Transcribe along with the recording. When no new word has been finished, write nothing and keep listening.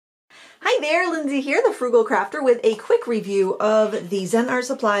Hi there, Lindsay here, the Frugal Crafter, with a quick review of the Zen Art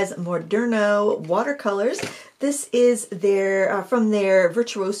Supplies Moderno Watercolors. This is their from their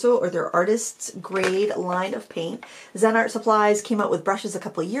Virtuoso, or their Artist's Grade line of paint. Zen Art Supplies came out with brushes a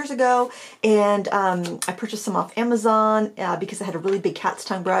couple of years ago, and I purchased some off Amazon because I had a really big cat's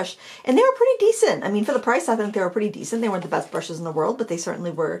tongue brush, and they were pretty decent. I mean, for the price, I think they were pretty decent. They weren't the best brushes in the world, but they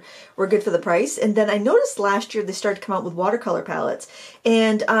certainly were good for the price. And then I noticed last year they started to come out with watercolor palettes,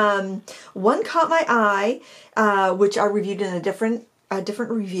 and one caught my eye, which I reviewed in a different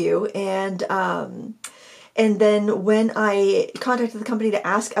review, and then when I contacted the company to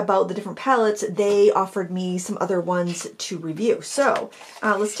ask about the different palettes, they offered me some other ones to review. So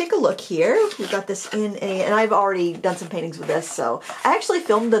let's take a look here. We've got this in and I've already done some paintings with this. So I actually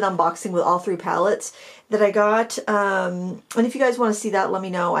filmed an unboxing with all three palettes that I got. And if you guys want to see that, let me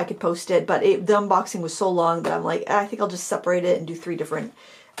know. I could post it. But the unboxing was so long that I'm like, I think I'll just separate it and do three different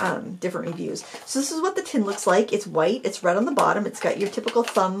reviews. So this is what the tin looks like. It's white. It's red on the bottom. It's got your typical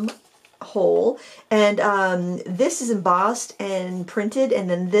thumb hole, and this is embossed and printed, and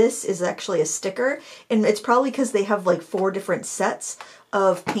then this is actually a sticker, and it's probably because they have like 4 different sets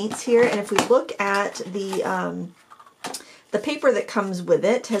of paints here. And if we look at the paper that comes with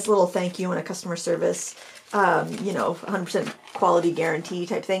it, has a little thank you and a customer service, you know, 100% quality guarantee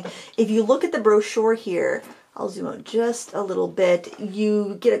type thing. If you look at the brochure here, I'll zoom out just a little bit.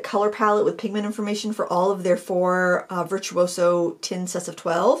 You get a color palette with pigment information for all of their 4 Virtuoso tin sets of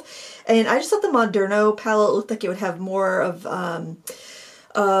 12. And I just thought the Moderno palette looked like it would have more of kind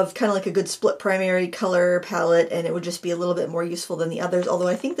of like a good split primary color palette, and it would just be a little bit more useful than the others. Although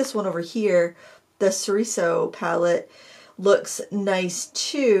I think this one over here, the Cereso palette, looks nice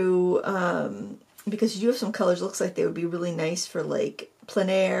too, because you have some colors, looks like they would be really nice for like plein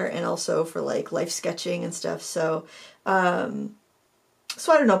air and also for like life sketching and stuff. So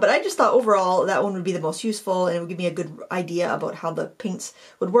so I don't know, but I just thought overall that one would be the most useful, and it would give me a good idea about how the paints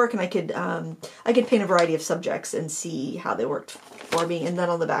would work, and I could paint a variety of subjects and see how they worked for me. And then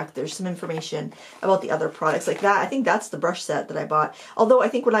on the back there's some information about the other products like that. I think that's the brush set that I bought, although I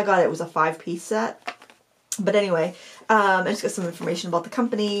think when I got it was a 5-piece set. But anyway, I just got some information about the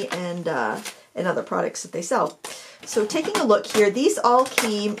company and other products that they sell. So taking a look here, these all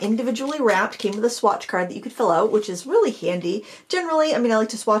came individually wrapped, came with a swatch card that you could fill out, which is really handy. Generally, I mean, I like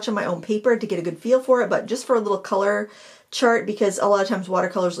to swatch on my own paper to get a good feel for it, but just for a little color chart, because a lot of times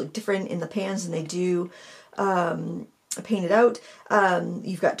watercolors look different in the pans than they do painted out.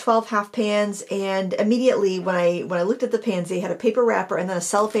 You've got 12 half pans, and immediately when I looked at the pans, they had a paper wrapper and then a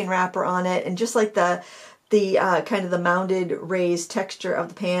cellophane wrapper on it, and just like the kind of the mounded raised texture of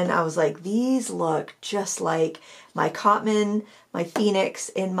the pan, I was like, these look just like my Cotman, my Phoenix,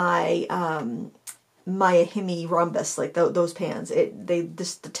 and my my Himi rhombus, like those pans.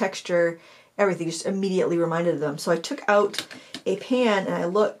 The texture, everything just immediately reminded of them. So I took out a pan and I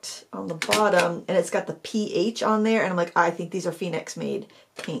looked on the bottom, and it's got the pH on there, and I'm like, I think these are Phoenix made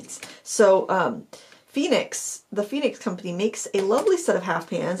paints. So the Phoenix company makes a lovely set of half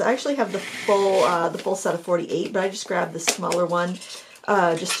pans. I actually have the full set of 48, but I just grabbed the smaller one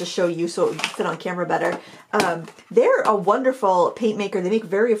just to show you so it would fit on camera better. They're a wonderful paint maker. They make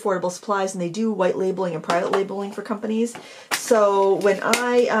very affordable supplies, and they do white labeling and private labeling for companies. So when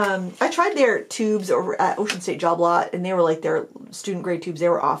I tried their tubes over at Ocean State Job Lot, and they were like their student grade tubes. They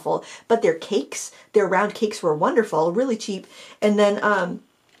were awful, but their cakes, their round cakes, were wonderful, really cheap. And then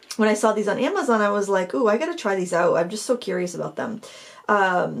when I saw these on Amazon, I was like, ooh, I gotta try these out. I'm just so curious about them.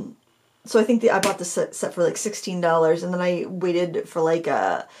 So I think I bought the set for like $16, and then I waited for like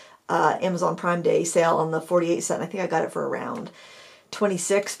a Amazon Prime Day sale on the 48 set, and I think I got it for around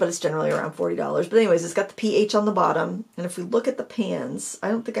 $26, but it's generally around $40. But anyways, it's got the pH on the bottom, and if we look at the pans, I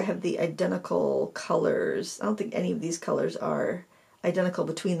don't think I have the identical colors. I don't think any of these colors are identical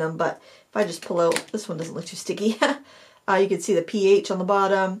between them, but if I just pull out, this one doesn't look too sticky. You can see the pH on the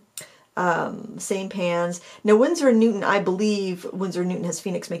bottom, same pans. Now Winsor & Newton, I believe Winsor & Newton has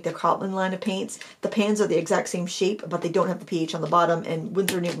Phoenix make their Cotman line of paints. The pans are the exact same shape, but they don't have the pH on the bottom, and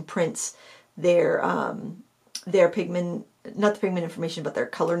Winsor & Newton prints their pigment, not the pigment information, but their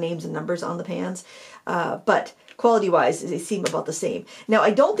color names and numbers on the pans. But quality-wise, they seem about the same. Now,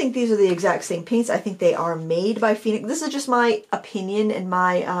 I don't think these are the exact same paints. I think they are made by Phoenix. This is just my opinion and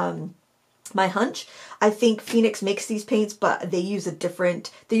my hunch. I think Phoenix makes these paints, but they're using different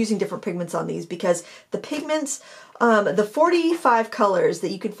pigments on these, because the pigments, the 45 colors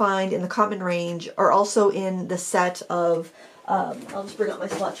that you can find in the Cotman range are also in the set of, I'll just bring up my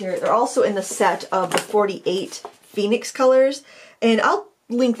swatch here, they're also in the set of the 48 Phoenix colors. And I'll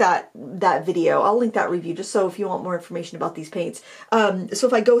link that video. I'll link that review just so if you want more information about these paints. So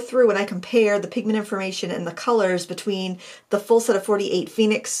if I go through and I compare the pigment information and the colors between the full set of 48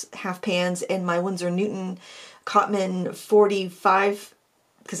 Phoenix half pans and my Winsor & Newton Cotman 45,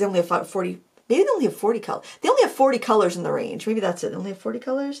 because they only have 40, maybe they only have 40 colors. They only have 40 colors in the range. Maybe that's it. They only have 40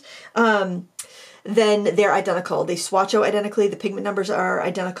 colors. Then they're identical. They swatch out identically. The pigment numbers are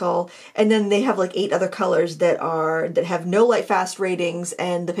identical. And then they have like 8 other colors that have no light fast ratings,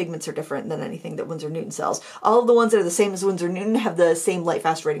 and the pigments are different than anything that Winsor & Newton sells. All of the ones that are the same as Winsor & Newton have the same light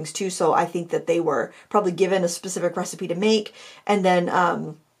fast ratings too, so I think that they were probably given a specific recipe to make, and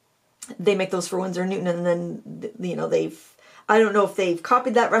then they make those for Winsor & Newton, and then, you know, I don't know if they've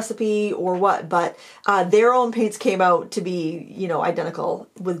copied that recipe or what, but their own paints came out to be, you know, identical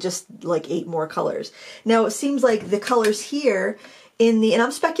with just like 8 more colors. Now it seems like the colors here and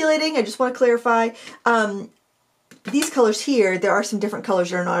I'm speculating, I just want to clarify, these colors here, there are some different colors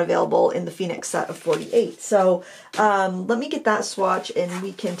that are not available in the Phoenix set of 48. So let me get that swatch and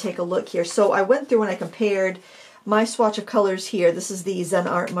we can take a look here. So I went through and I compared my swatch of colors here. This is the Zen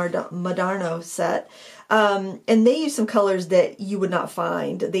Art Moderno set. And they use some colors that you would not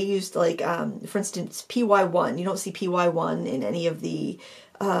find. They used like, for instance, PY1. You don't see PY1 in any of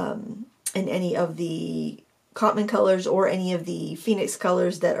the Cotman colors or any of the Phoenix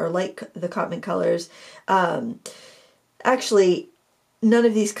colors that are like the Cotman colors. Actually, none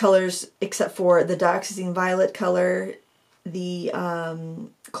of these colors except for the dioxazine violet color, the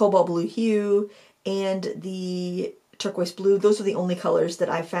cobalt blue hue, and the turquoise blue, those are the only colors that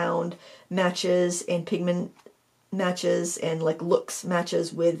I found matches and pigment matches and like looks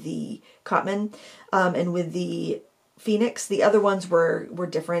matches with the Cotman and with the Phoenix. The other ones were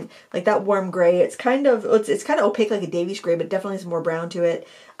different. Like that warm gray, it's kind of opaque like a Davies gray, but definitely has more brown to it.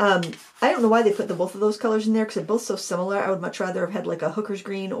 I don't know why they put both of those colors in there because they're both so similar. I would much rather have had like a hooker's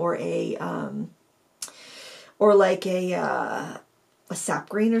green or a sap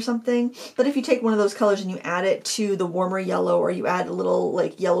green or something. But if you take one of those colors and you add it to the warmer yellow, or you add a little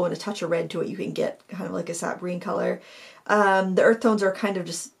like yellow and a touch of red to it, you can get kind of like a sap green color. The earth tones are kind of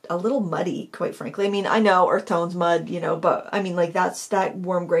just a little muddy, quite frankly. I mean, I know earth tones, mud, you know, but I mean, like that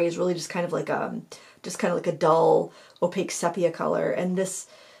warm gray is really just kind of like a dull, opaque sepia color. And this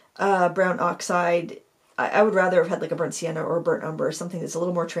brown oxide, I would rather have had like a burnt sienna or a burnt umber, something that's a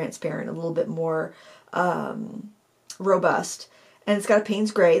little more transparent, a little bit more robust. And it's got a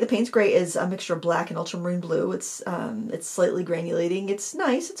Payne's Gray. The Payne's Gray is a mixture of black and ultramarine blue. It's slightly granulating. It's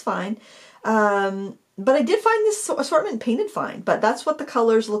nice. It's fine. But I did find this assortment painted fine. But that's what the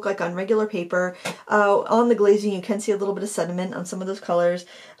colors look like on regular paper. On the glazing, you can see a little bit of sediment on some of those colors.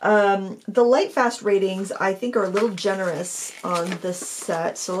 The light fast ratings, I think, are a little generous on this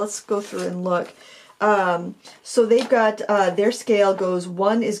set. So let's go through and look. So they've got, their scale goes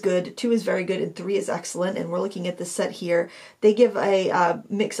 1 is good, 2 is very good, and 3 is excellent. And we're looking at this set here. They give a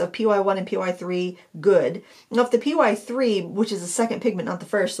mix of PY1 and PY3 good. Now if the PY3, which is the second pigment, not the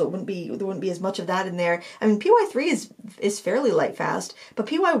first, so there wouldn't be as much of that in there. I mean, PY3 is fairly light fast, but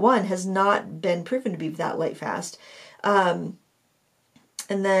PY1 has not been proven to be that light fast. And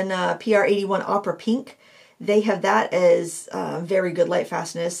then PR81 Opera Pink. They have that as very good light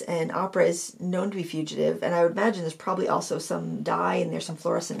fastness, and Opera is known to be fugitive, and I would imagine there's probably also some dye in there, some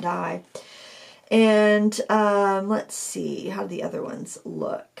fluorescent dye. And let's see, how do the other ones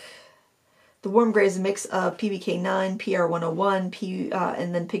look? The warm gray is a mix of PBK9, PR101,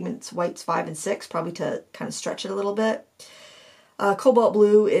 and then Pigments Whites 5 and 6, probably to kind of stretch it a little bit. Cobalt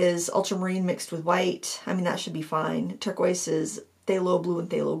blue is ultramarine mixed with white. I mean, that should be fine. Turquoise is phthalo blue and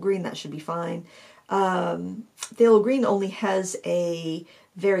phthalo green. That should be fine. Phthalo green only has a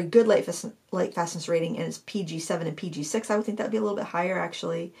very good light fastness rating, and it's PG7 and PG6. I would think that would be a little bit higher,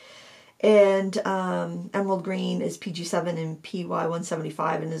 actually. And emerald green is PG7 and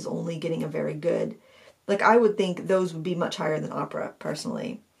PY175 and is only getting a very good. Like, I would think those would be much higher than Opera,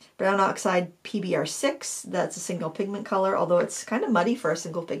 personally. Brown oxide PBR6, that's a single pigment color, although it's kind of muddy for a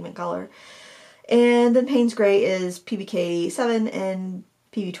single pigment color. And then Payne's Gray is PBK7 and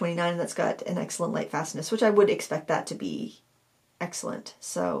PB29, and that's got an excellent light fastness, which I would expect that to be excellent.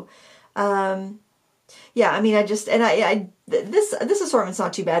 So, yeah, I mean, this assortment's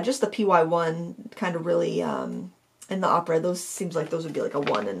not too bad. Just the PY1 kind of really, and the Opera, those seems like those would be like a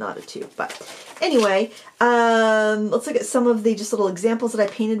 1 and not a 2. But anyway, let's look at some of the just little examples that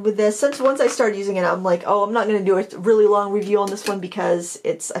I painted with this. Since once I started using it, I'm like, oh, I'm not going to do a really long review on this one because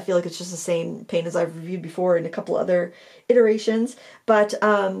I feel like it's just the same paint as I've reviewed before in a couple other iterations. But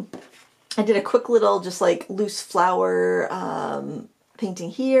I did a quick little just like loose flower painting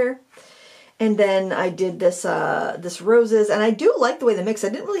here. And then I did this this roses, and I do like the way they mix. I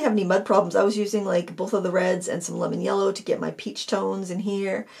didn't really have any mud problems. I was using like both of the reds and some lemon yellow to get my peach tones in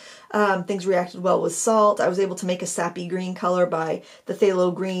here. Things reacted well with salt. I was able to make a sappy green color by the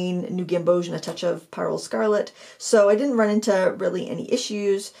phthalo green, new gamboge, and a touch of pyrrole scarlet. So I didn't run into really any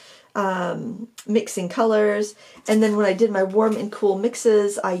issues mixing colors. And then when I did my warm and cool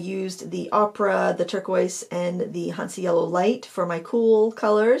mixes, I used the opera, the turquoise, and the Hansa yellow light for my cool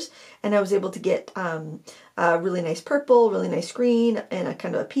colors, and I was able to get a really nice purple, really nice green, and a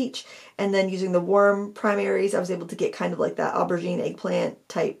kind of a peach. And then using the warm primaries, I was able to get kind of like that aubergine eggplant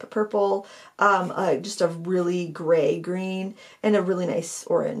type purple, just a really gray green, and a really nice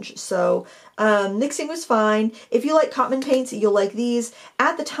orange. So mixing was fine. If you like Cotman paints, you'll like these.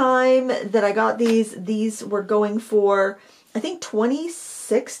 At the time that I got these were going for, I think,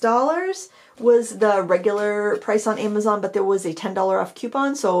 $26 was the regular price on Amazon, but there was a $10 off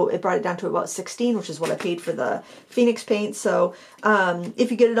coupon, so it brought it down to about $16, which is what I paid for the Phoenix paint. So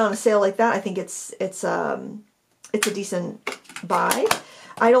if you get it on a sale like that, I think it's a decent buy.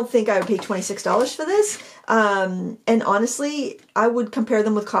 I don't think I would pay $26 for this. And honestly, I would compare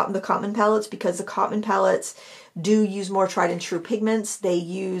them with the Cotman palettes, because the Cotman palettes do use more tried and true pigments. They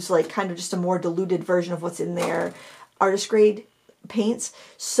use like kind of just a more diluted version of what's in their artist grade paints.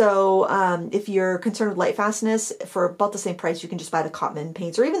 So if you're concerned with light fastness, for about the same price, you can just buy the Cotman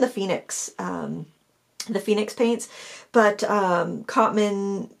paints, or even the Phoenix paints. But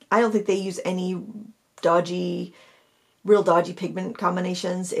Cotman, I don't think they use any real dodgy pigment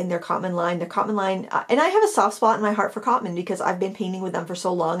combinations in their Cotman line. Their Cotman line, and I have a soft spot in my heart for Cotman because I've been painting with them for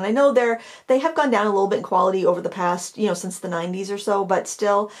so long, and I know they have gone down a little bit in quality over the past, since the 90s or so, but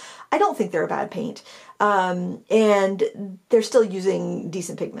still, I don't think they're a bad paint. And they're still using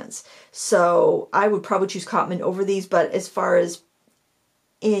decent pigments. So I would probably choose Cotman over these, but as far as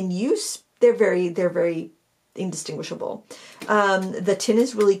in use, they're very indistinguishable. The tin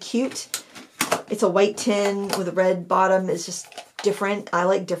is really cute. It's a white tin with a red bottom. It's just different. I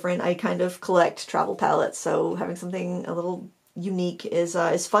like different. I kind of collect travel palettes, so having something a little unique is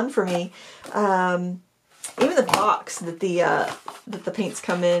fun for me. Even the box that the paints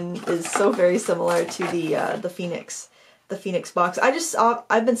come in is so very similar to the Phoenix box.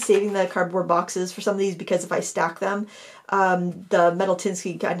 I've been saving the cardboard boxes for some of these, because if I stack them, the metal tins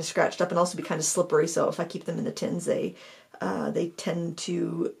can get kind of scratched up and also be kind of slippery. So if I keep them in the tins, they tend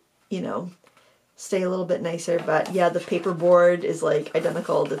to, stay a little bit nicer. But yeah, the paperboard is like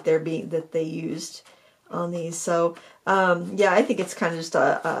identical that they used on these. So yeah, I think it's kind of just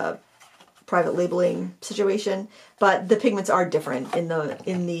a private labeling situation, but the pigments are different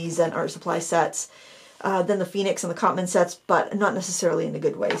in the Zen Art Supply sets than the Phoenix and the Cotman sets, but not necessarily in a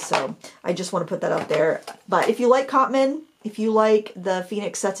good way. So I just want to put that out there. But if you like Cotman, if you like the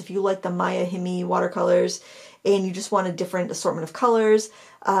Phoenix sets, if you like the Maya Himi watercolors, and you just want a different assortment of colors,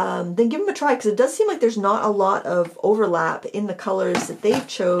 then give them a try, because it does seem like there's not a lot of overlap in the colors that they've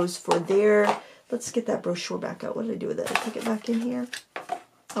chose for their... Let's get that brochure back out. What did I do with it? Did I take it back in here?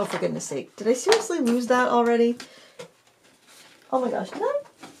 Oh, for goodness sake. Did I seriously lose that already? Oh my gosh, did I?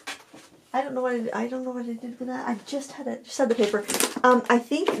 I don't know what I did with that. I just had the paper. I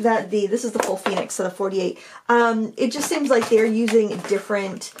think that this is the full Phoenix set of 48. It just seems like they're using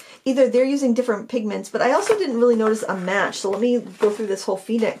different pigments, but I also didn't really notice a match. So let me go through this whole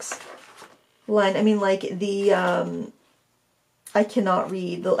Phoenix line. I mean, like I cannot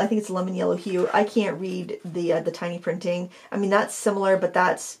read I think it's lemon yellow hue. I can't read the tiny printing. I mean, that's similar, but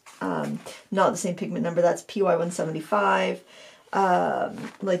that's not the same pigment number. That's PY175.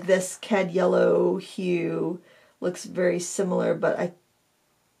 Like this cad yellow hue looks very similar, but I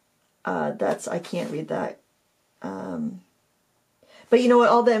can't read that. But you know what?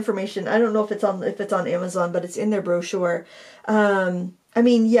 All the information, I don't know if it's on Amazon, but it's in their brochure. I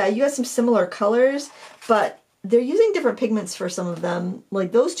mean, yeah, you got some similar colors, but they're using different pigments for some of them.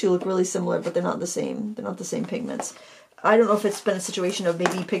 Like those two look really similar, but they're not the same. They're not the same pigments. I don't know if it's been a situation of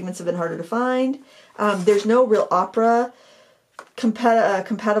maybe pigments have been harder to find. There's no real opera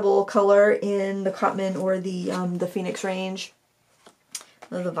compatible color in the Cotman or the Phoenix range.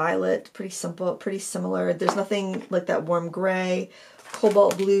 The violet, pretty simple, pretty similar. There's nothing like that warm gray,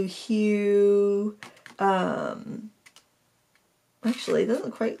 cobalt blue hue. Actually, it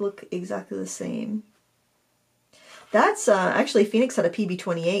doesn't quite look exactly the same. That's actually Phoenix had a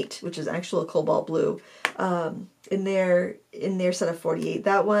PB28, which is actual cobalt blue, in their set of 48.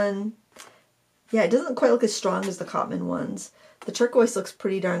 That one, yeah, it doesn't quite look as strong as the Cotman ones. The turquoise looks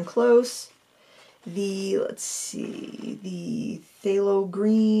pretty darn close. Let's see, the phthalo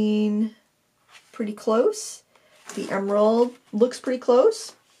green, pretty close. The emerald looks pretty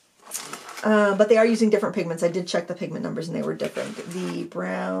close. But they are using different pigments. I did check the pigment numbers and they were different. The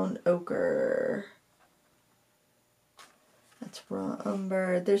brown ochre, that's raw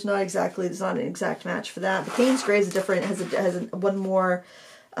umber. There's not an exact match for that. The Payne's Gray is different. It has one more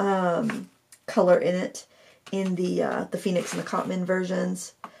color in it in the Phoenix and the Cotman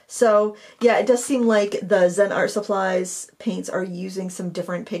versions. So yeah, it does seem like the Zen Art Supplies paints are using some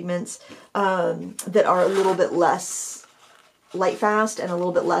different pigments that are a little bit less light fast and a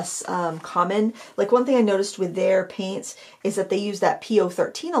little bit less common. Like one thing I noticed with their paints is that they use that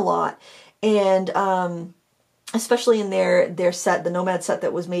PO13 a lot, and especially in their set, the Nomad set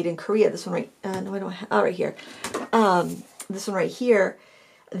that was made in Korea. This one right, no I don't have, right here. This one right here.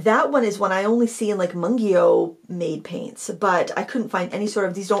 That one is one I only see in like Mungyo made paints, but I couldn't find any sort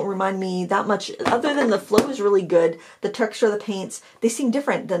of, these don't remind me that much, other than the flow is really good. The texture of the paints, they seem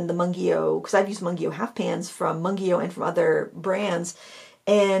different than the Mungyo, because I've used Mungyo half pans from Mungyo and from other brands,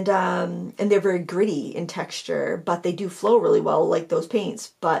 and they're very gritty in texture, but they do flow really well like those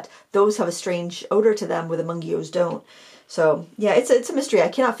paints, but those have a strange odor to them where the Mungyos don't. So yeah, it's a mystery. I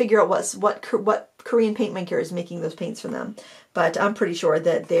cannot figure out what Korean paint maker is making those paints for them, but I'm pretty sure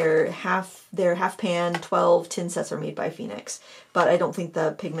that their half pan 12 tin sets are made by Phoenix. But I don't think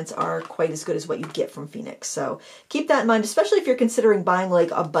the pigments are quite as good as what you'd get from Phoenix. So keep that in mind, especially if you're considering buying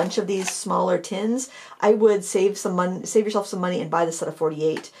like a bunch of these smaller tins. I would save yourself some money and buy the set of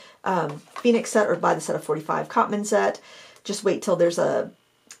 48 Phoenix set, or buy the set of 45 Cotman set. Just wait till there's a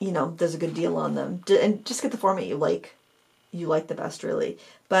good deal on them, and just get the format you like the best, really.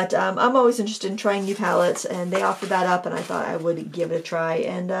 But I'm always interested in trying new palettes, and they offered that up, and I thought I would give it a try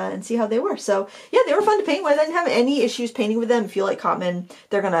and see how they were. So yeah, they were fun to paint with. I didn't have any issues painting with them. If you like Cotman,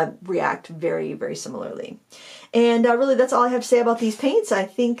 they're gonna react very, very similarly. And really, that's all I have to say about these paints. I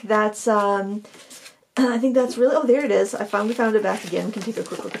think that's really, oh, there it is. I finally found it back again. We can take a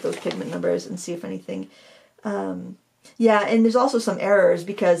quick look at those pigment numbers and see if anything. Yeah, and there's also some errors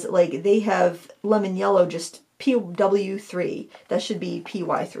because like they have lemon yellow just PW3. That should be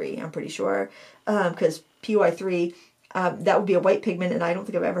PY3, I'm pretty sure, because PY3, that would be a white pigment, and I don't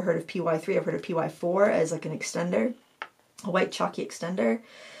think I've ever heard of PY3. I've heard of PY4 as like an extender, a white chalky extender.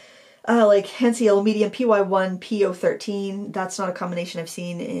 Like Hansi Yellow Medium, PY1, PO13. That's not a combination I've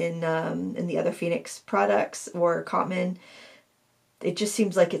seen in the other Phoenix products or Cotman. It just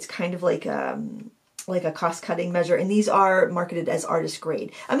seems like it's kind of like a cost-cutting measure, and these are marketed as artist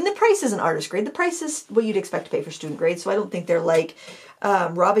grade. I mean, the price isn't artist grade. The price is what you'd expect to pay for student grade, so I don't think they're like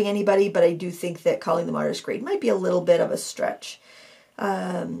robbing anybody, but I do think that calling them artist grade might be a little bit of a stretch.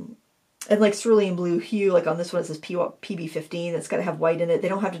 And like cerulean blue hue, like on this one it says PB15, it's got to have white in it. They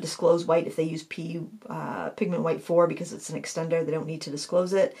don't have to disclose white if they use Pigment White 4 because it's an extender. They don't need to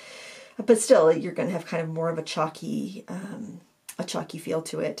disclose it. But still, you're going to have kind of more of a chalky feel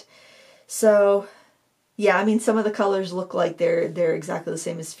to it. So yeah, I mean, some of the colors look like they're exactly the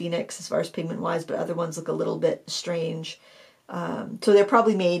same as Phoenix as far as pigment-wise, but other ones look a little bit strange. So they're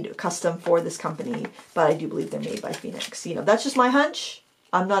probably made custom for this company, but I do believe they're made by Phoenix. You know, that's just my hunch.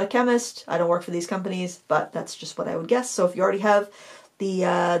 I'm not a chemist. I don't work for these companies, but that's just what I would guess. So if you already have the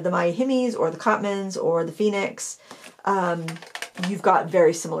Miahimis or the Cotmans or the Phoenix, you've got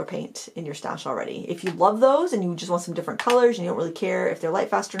very similar paint in your stash already. If you love those and you just want some different colors and you don't really care if they're light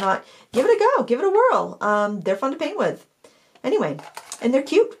fast or not, give it a go. Give it a whirl. They're fun to paint with. Anyway, and they're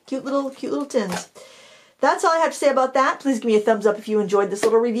cute little tins. That's all I have to say about that. Please give me a thumbs up if you enjoyed this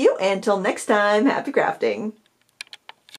little review. And until next time, happy crafting.